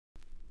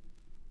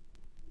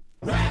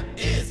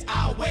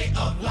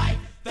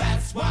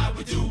That's why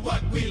we do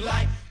what we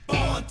like.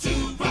 Born to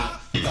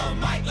rock the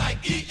mic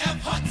like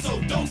E.F. Hunt,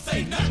 so don't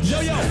say nothing. Yo,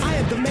 I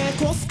am the man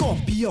called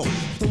Scorpio,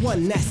 the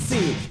one that's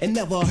seen and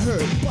never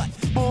heard. But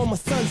all my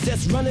sons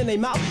just running their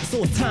mouth,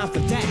 so it's time for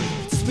daddy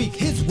to speak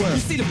his word. You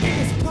see, the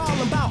biggest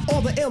problem about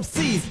all the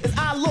MCs is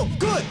I look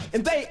good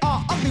and they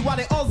are ugly, while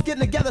they all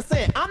getting together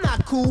saying I'm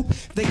not cool.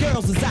 The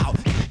girls is out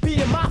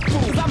being my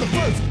fool, 'cause I'm the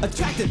first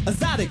attractive,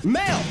 exotic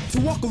male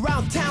to walk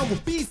around town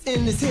with bees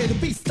in his hair. To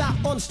be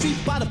stopped on the street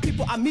by the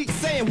people I meet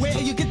saying, where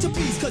you get your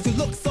bees, 'cause you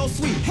look so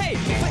sweet. Hey,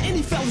 for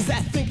any fellas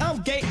that think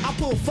I'm gay, I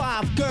pull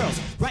 5 girls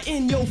right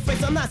in your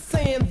face. I'm not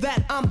saying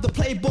that I'm the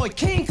Playboy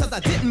King, 'cause I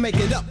didn't make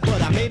it up,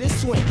 but I made it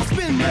swing. I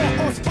spend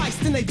more on spikes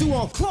than they do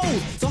on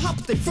clothes, so how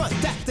about they front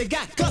that they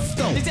got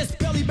gusto? They just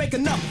barely make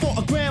enough for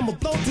a gram of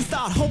blow to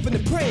start hoping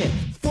and praying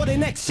for their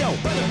next show.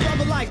 But a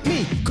brother like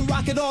me could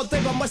rock it all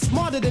day, but much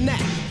smarter than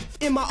that,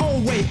 in my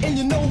own way. And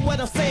you know what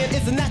I'm saying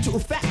is a natural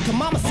fact, 'cause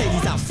mama said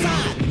he's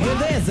outside where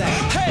there's at.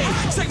 Hey,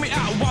 check me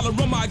out while I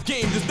run my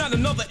game. There's not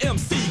another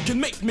MC can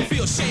make me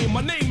feel shame.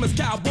 My name is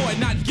Cowboy,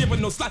 not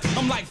giving no slack.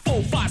 I'm like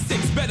 4, 5,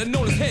 6, better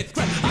known as Head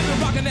Crack. I've been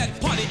rocking that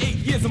party 8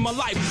 years of my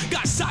life.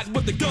 Got shot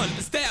with the gun,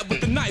 stabbed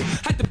with the knife.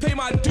 Had to pay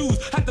my dues,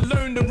 had to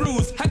learn the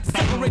rules. Had to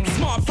separate the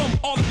smart from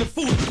all of the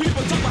fools.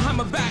 People talk behind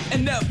my back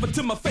and never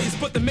to my face,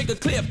 but to make a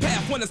clear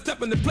path when I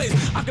step into place.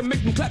 I can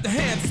make them clap their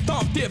hands,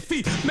 stomp their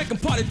feet, make them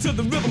party to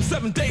the rhythm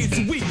 7 days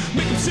a week.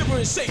 Make them shiver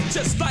and shake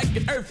just like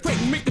an earthquake.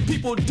 Make the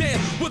people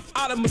dance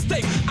without a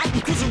mistake. I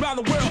can cruise around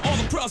the world, all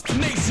across the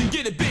nation.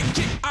 Get a big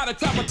kick out of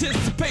crowd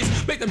participation.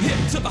 Make them hip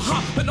to the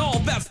hop and all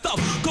that stuff.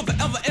 'Cause the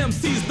other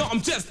MCs know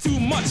I'm just too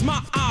much. My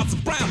eyes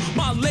are brown,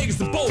 my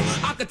legs are bold.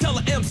 I can tell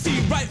an MC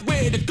right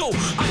where to go.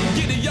 I can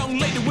get a young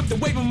lady with the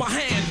wave of my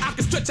hand. I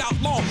can stretch out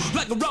long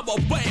like a rubber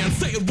band.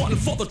 Say it 1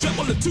 for the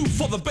treble and 2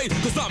 for the bass.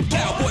 'Cause I'm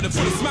Cowboy to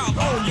put a smile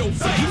on your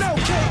face. You know,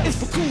 K is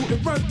for cool, it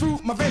run through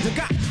my veins. I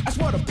got, I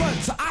swear to blood,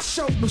 so I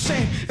show no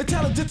shame.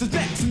 Intelligence is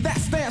next, and that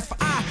stands for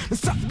I.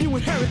 It's something you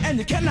inherit and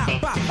you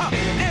cannot buy up.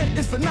 And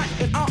it's for night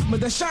and armor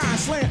that shine,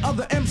 slaying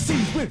other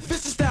MCs with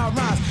vicious style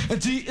rhymes.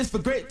 And G is for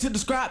great to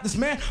describe this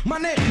man. My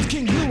name is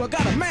King Blue, I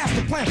got a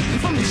master plan.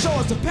 And from the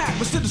shores to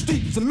Packers to the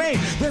streets of Maine,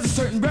 there's a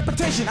certain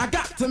reputation I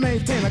got to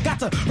maintain. I got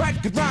to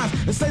write good rhymes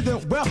and say them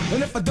well,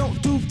 and if I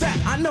don't do that,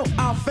 I know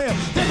I'll fail.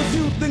 There's a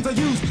few things I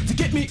use to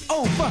get me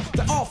over.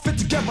 They all fit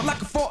together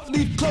like a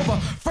 4-leaf clover.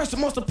 First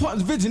and most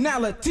important is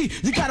originality.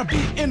 You gotta be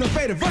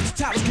innovative,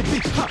 versatile as can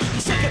be.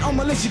 Second on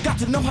my list, you got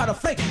to know how to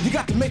fake. You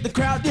got to make the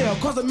crowd yell,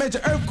 cause a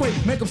major earthquake.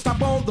 Make them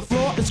stop on the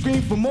floor and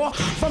scream for more.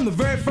 From the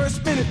very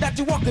first minute that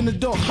you walk in the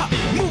door,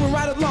 moving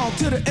right along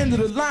to the end of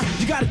the line.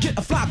 You gotta get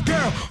a fly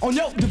girl on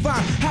your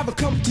divine. Have her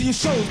come to your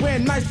shows,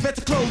 wearing nice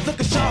fancy clothes,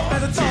 looking sharp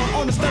as a tongue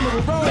on the stomach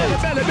of road.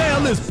 Melle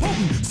Mel is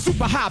potent,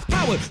 super high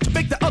powered to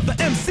make the other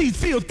MCs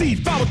feel the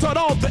power. Taught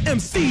all the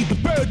MCs, the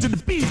birds and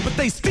the bees, but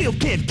they still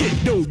can't get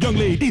no young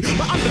lady.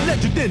 But I'm the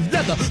legend in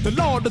leather, the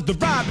lord of the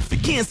rhyme. If you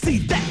can't see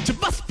that, you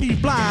must be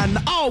blind.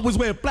 I always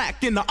wear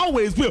black and I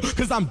always will,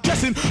 'cause I'm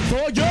dressing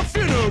for your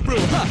funeral.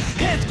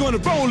 Heads gonna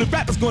roll and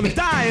rappers gonna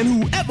die,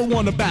 and whoever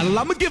wanna battle,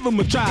 I'ma give them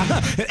a try.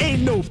 It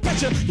ain't no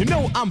pressure, you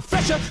know I'm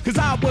fresher, 'cause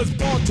I was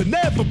born to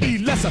never be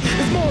lesser.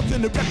 It's more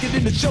than a record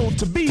in the show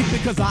to be,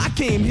 because I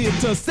came here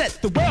to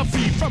set the world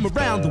free from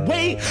around the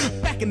way.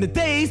 Back in the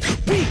days,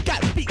 we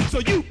got beat so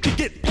you could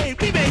get paid.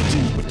 We made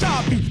you, but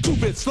y'all be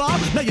 2-bit slob.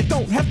 Now you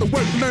don't have to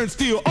work, learn,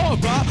 steal, or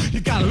rob. You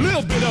got a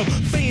little bit of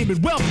fame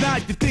and wealth, now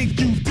you think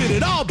you did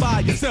it all by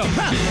yourself.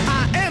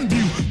 I am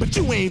you, but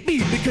you ain't me,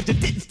 because you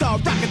didn't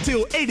start rocking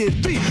till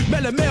 83.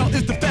 Melle Mel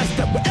is the best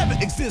that will ever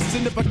exist,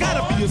 and if I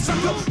gotta be a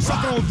sucker,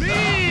 suck on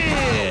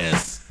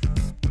this.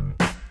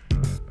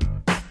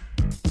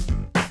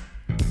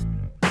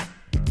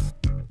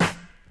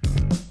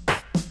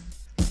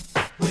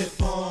 We're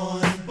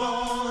born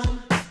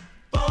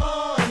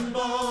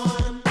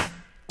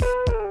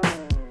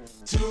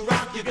to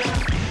rock you, girl.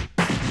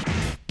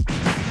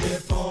 We're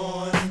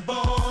born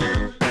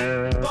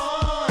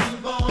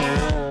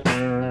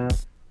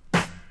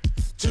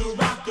to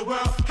rock the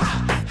world.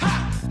 Ha!